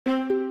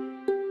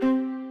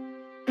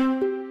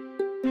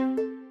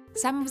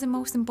Some of the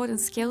most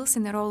important skills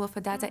in the role of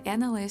a data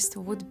analyst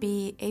would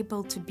be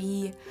able to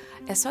be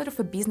a sort of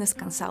a business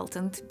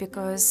consultant,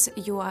 because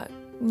you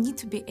need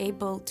to be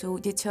able to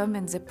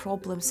determine the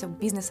problems or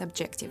business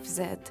objectives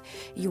that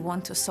you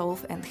want to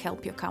solve and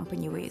help your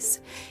company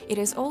with. It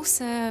is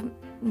also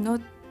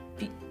not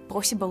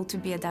possible to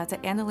be a data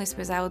analyst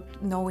without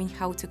knowing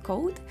how to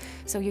code,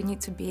 so you need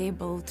to be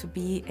able to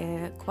be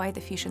a quite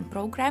efficient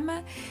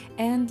programmer,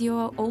 and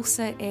you're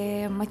also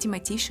a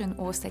mathematician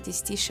or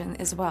statistician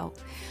as well.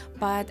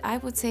 But I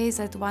would say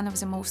that one of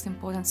the most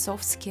important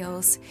soft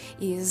skills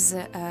is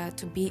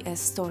to be a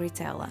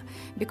storyteller,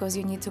 because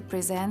you need to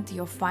present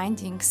your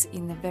findings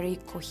in a very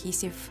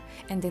cohesive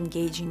and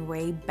engaging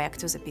way back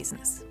to the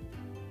business.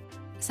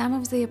 Some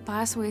of the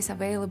pathways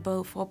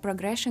available for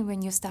progression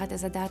when you start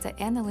as a data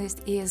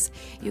analyst is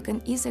you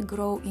can either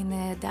grow in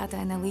a data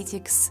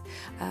analytics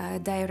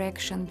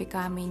direction,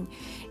 becoming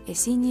a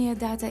senior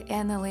data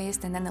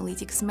analyst, an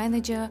analytics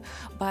manager,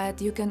 but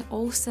you can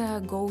also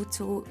go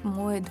to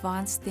more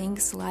advanced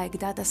things like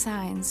data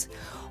science,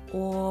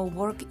 or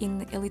work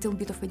in a little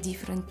bit of a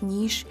different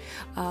niche,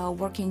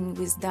 working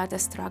with data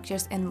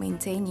structures and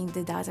maintaining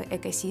the data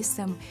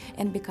ecosystem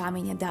and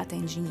becoming a data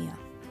engineer.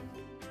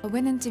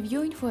 When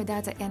interviewing for a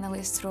data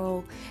analyst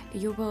role,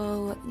 you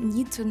will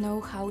need to know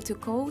how to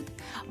code,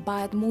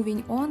 but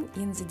moving on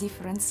in the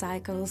different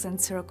cycles and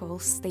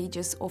circles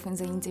stages of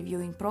the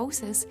interviewing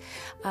process,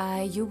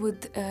 you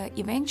would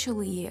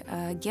eventually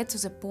get to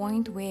the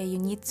point where you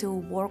need to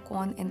work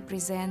on and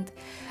present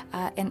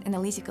an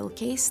analytical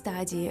case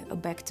study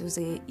back to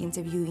the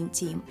interviewing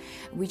team,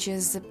 which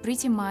is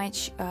pretty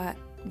much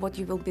what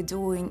you will be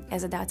doing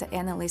as a data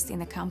analyst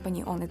in a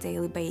company on a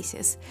daily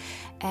basis.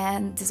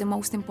 And the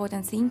most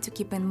important thing to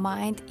keep in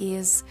mind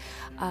is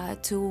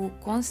to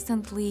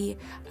constantly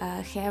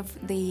have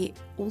the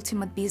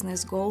ultimate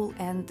business goal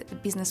and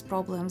business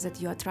problems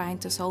that you are trying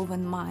to solve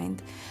in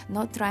mind,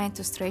 not trying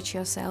to stretch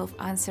yourself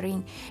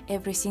answering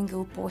every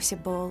single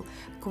possible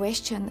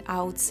question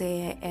out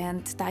there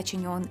and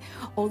touching on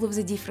all of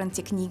the different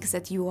techniques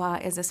that you are,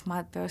 as a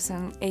smart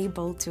person,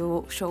 able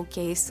to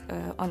showcase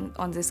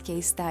on this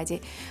case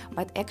study,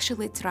 but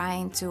actually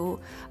trying to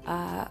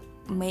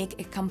make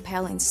a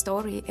compelling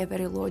story, a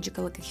very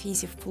logical,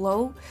 cohesive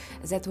flow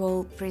that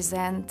will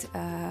present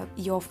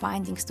your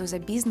findings to the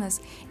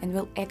business and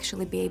will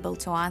actually be able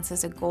to answer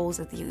the goals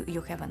that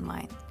you have in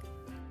mind.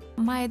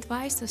 My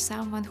advice to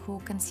someone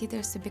who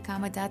considers to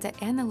become a data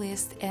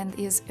analyst and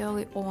is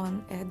early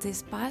on at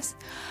this path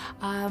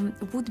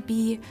would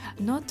be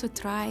not to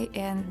try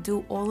and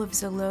do all of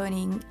the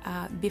learning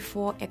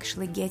before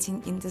actually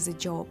getting into the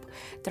job,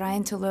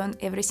 trying to learn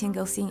every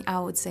single thing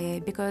out there,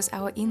 because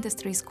our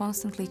industry is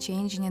constantly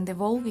changing and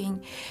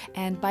evolving,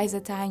 and by the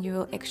time you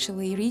will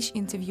actually reach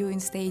interviewing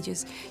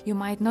stages, you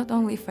might not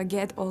only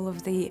forget all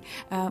of the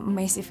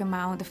massive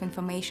amount of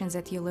information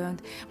that you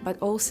learned,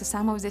 but also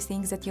some of the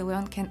things that you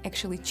learned can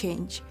actually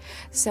change.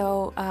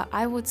 So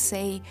I would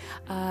say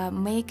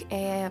make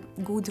a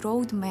good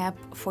roadmap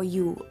for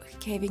you,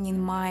 having in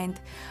mind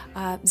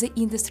the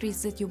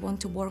industries that you want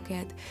to work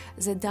at,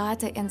 the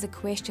data and the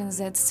questions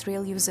that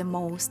thrill you the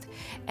most,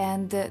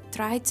 and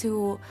try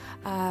to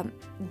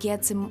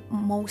get the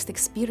most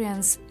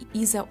experience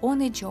either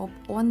on a job,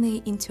 on the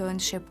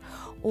internship,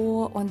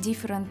 or on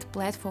different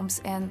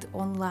platforms and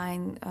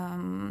online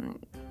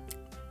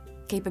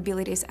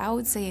capabilities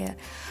out there,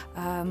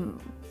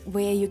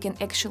 where you can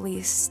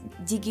actually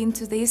dig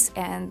into this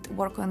and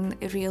work on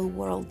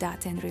real-world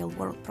data and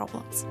real-world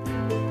problems.